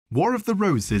War of the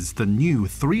Roses, the new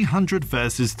 300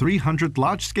 vs 300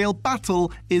 large-scale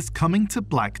battle, is coming to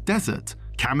Black Desert.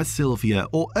 Camasylvia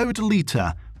or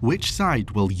Odalita, which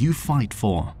side will you fight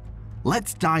for?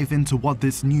 Let's dive into what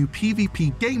this new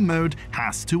PvP game mode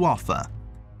has to offer.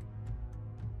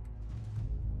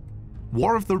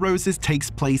 War of the Roses takes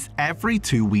place every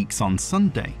 2 weeks on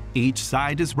Sunday. Each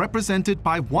side is represented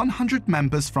by 100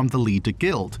 members from the leader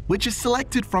guild, which is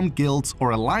selected from guilds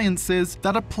or alliances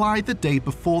that apply the day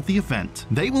before the event.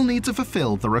 They will need to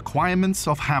fulfill the requirements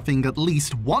of having at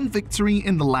least one victory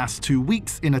in the last 2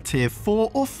 weeks in a tier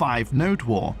 4 or 5 node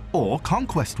war, or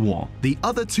conquest war. The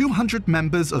other 200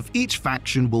 members of each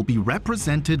faction will be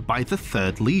represented by the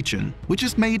 3rd Legion, which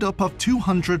is made up of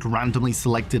 200 randomly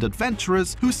selected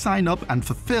adventurers who sign up and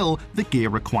fulfill the gear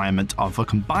requirement of a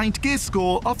combined gear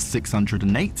score of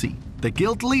 680. The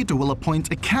guild leader will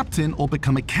appoint a captain or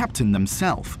become a captain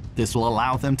themselves. This will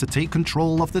allow them to take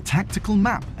control of the tactical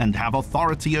map and have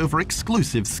authority over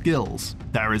exclusive skills.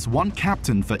 There is one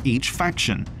captain for each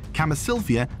faction,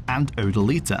 Camasylvia and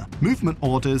Odalita. Movement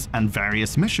orders and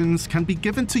various missions can be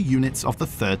given to units of the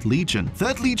 3rd Legion.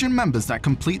 3rd Legion members that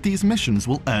complete these missions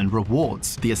will earn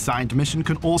rewards. The assigned mission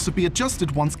can also be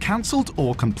adjusted once cancelled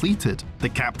or completed. The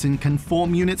captain can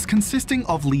form units consisting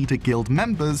of leader guild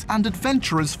members and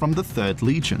adventurers from the 3rd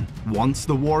Legion. Once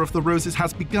the War of the Roses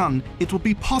has begun, it will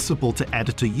be possible to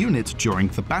edit a unit during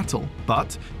the battle,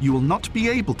 but you will not be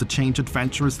able to change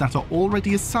adventurers that are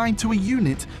already assigned to a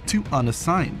unit to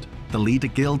unassigned. The leader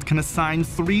guild can assign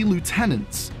 3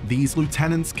 lieutenants. These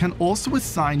lieutenants can also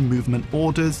assign movement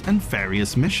orders and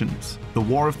various missions. The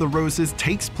War of the Roses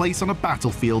takes place on a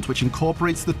battlefield which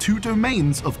incorporates the 2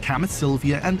 domains of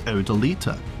Camasylvia and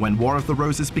Odalita. When War of the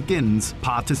Roses begins,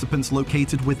 participants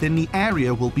located within the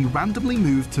area will be randomly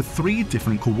moved to 3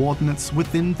 different coordinates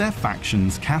within their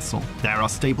faction's castle. There are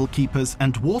stable keepers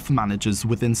and wharf managers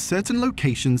within certain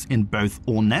locations in both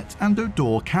Ornette and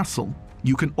Odor Castle.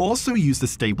 You can also use the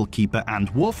Stable Keeper and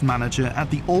Wharf Manager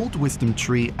at the Old Wisdom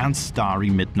Tree and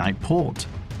Starry Midnight Port.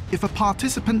 If a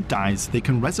participant dies, they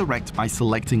can resurrect by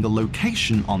selecting a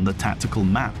location on the tactical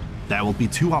map. There will be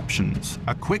 2 options,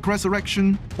 a quick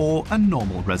resurrection or a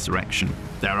normal resurrection.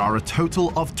 There are a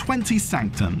total of 20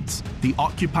 Sanctums. The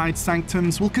occupied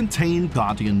Sanctums will contain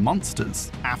Guardian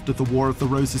monsters. After the War of the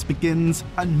Roses begins,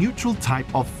 a neutral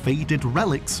type of faded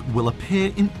relics will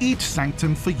appear in each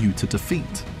Sanctum for you to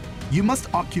defeat. You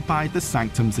must occupy the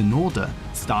Sanctums in order,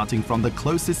 starting from the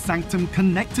closest Sanctum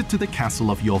connected to the castle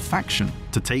of your faction.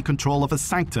 To take control of a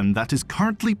Sanctum that is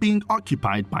currently being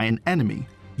occupied by an enemy,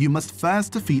 you must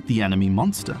first defeat the enemy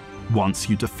monster. Once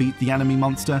you defeat the enemy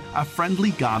monster, a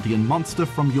friendly Guardian monster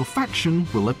from your faction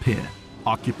will appear.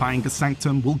 Occupying a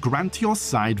Sanctum will grant your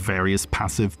side various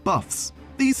passive buffs.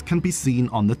 These can be seen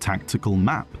on the tactical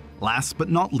map. Last but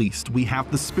not least, we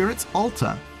have the Spirit's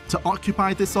Altar. To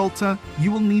occupy this altar,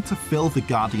 you will need to fill the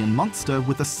Guardian monster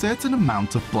with a certain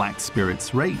amount of Black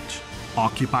Spirit's Rage.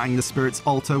 Occupying the Spirit's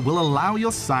Altar will allow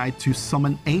your side to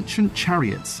summon ancient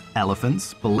chariots,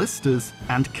 elephants, ballistas,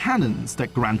 and cannons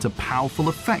that grant a powerful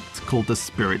effect called the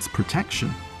Spirit's Protection.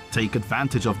 Take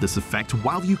advantage of this effect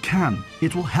while you can.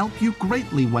 It will help you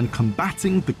greatly when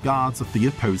combating the guards of the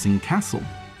opposing castle.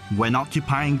 When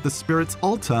occupying the Spirit's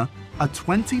Altar, a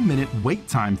 20-minute wait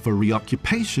time for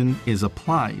reoccupation is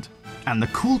applied, and the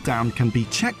cooldown can be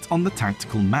checked on the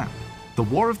tactical map. The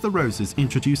War of the Roses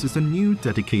introduces a new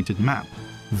dedicated map,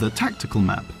 the Tactical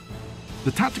Map.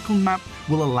 The Tactical Map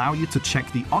will allow you to check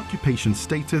the occupation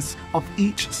status of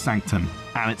each Sanctum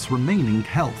and its remaining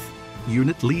health.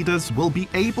 Unit leaders will be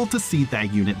able to see their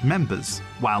unit members,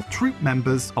 while troop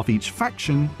members of each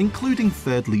faction, including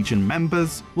 3rd Legion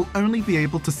members, will only be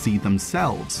able to see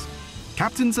themselves.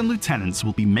 Captains and lieutenants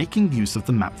will be making use of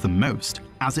the map the most,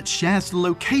 as it shares the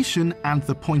location and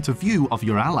the point of view of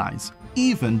your allies.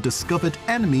 Even discovered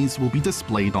enemies will be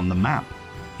displayed on the map.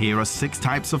 Here are 6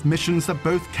 types of missions that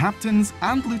both captains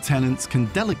and lieutenants can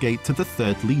delegate to the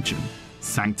 3rd Legion.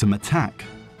 Sanctum Attack,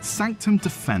 Sanctum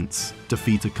Defense,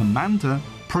 defeat a commander,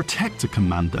 protect a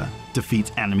commander,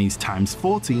 defeat enemies times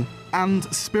 40, and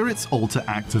Spirit's Altar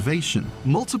Activation.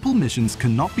 Multiple missions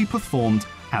cannot be performed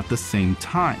at the same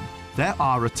time. There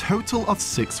are a total of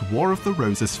 6 War of the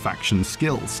Roses faction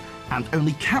skills, and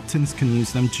only captains can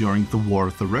use them during the War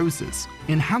of the Roses.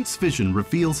 Enhanced Vision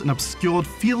reveals an obscured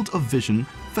field of vision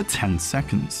for 10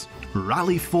 seconds.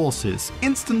 Rally Forces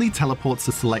instantly teleports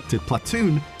a selected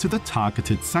platoon to the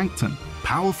targeted Sanctum.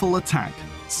 Powerful Attack.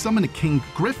 Summon a King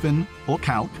Griffin or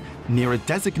Calc near a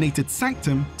designated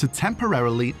sanctum to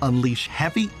temporarily unleash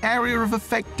heavy area of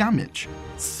effect damage.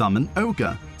 Summon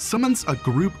Ogre summons a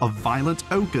group of violent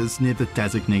ogres near the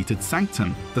designated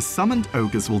sanctum. The summoned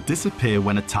ogres will disappear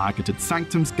when a targeted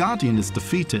sanctum's guardian is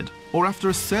defeated, or after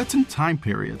a certain time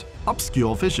period.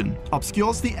 Obscure Vision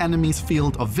obscures the enemy's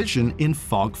field of vision in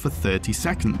fog for 30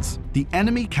 seconds. The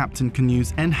enemy captain can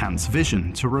use Enhanced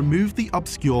Vision to remove the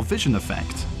obscure vision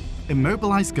effect.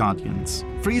 Immobilize Guardians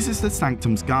freezes the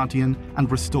Sanctum's Guardian and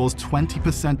restores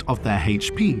 20% of their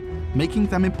HP, making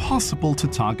them impossible to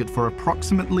target for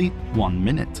approximately 1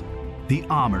 minute. The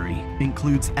Armory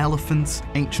includes elephants,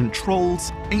 ancient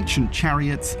trolls, ancient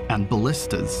chariots, and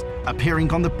ballistas,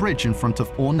 appearing on the bridge in front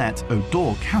of Ornette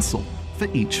Odor Castle for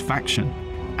each faction,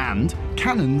 and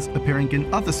cannons appearing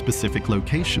in other specific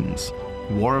locations.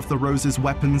 War of the Roses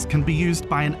weapons can be used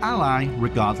by an ally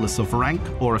regardless of rank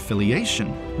or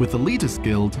affiliation, with the Leaders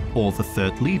Guild or the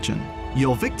 3rd Legion.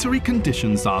 Your victory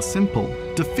conditions are simple.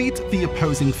 Defeat the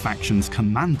opposing faction's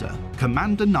commander,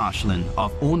 Commander Narshlin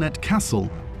of Ornette Castle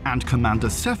and Commander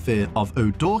Sephir of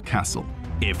Odor Castle.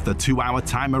 If the 2-hour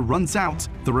timer runs out,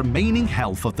 the remaining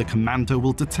health of the commander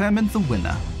will determine the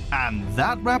winner. And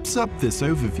that wraps up this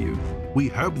overview. We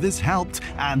hope this helped,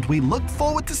 and we look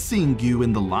forward to seeing you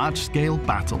in the large-scale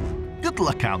battle. Good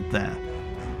luck out there!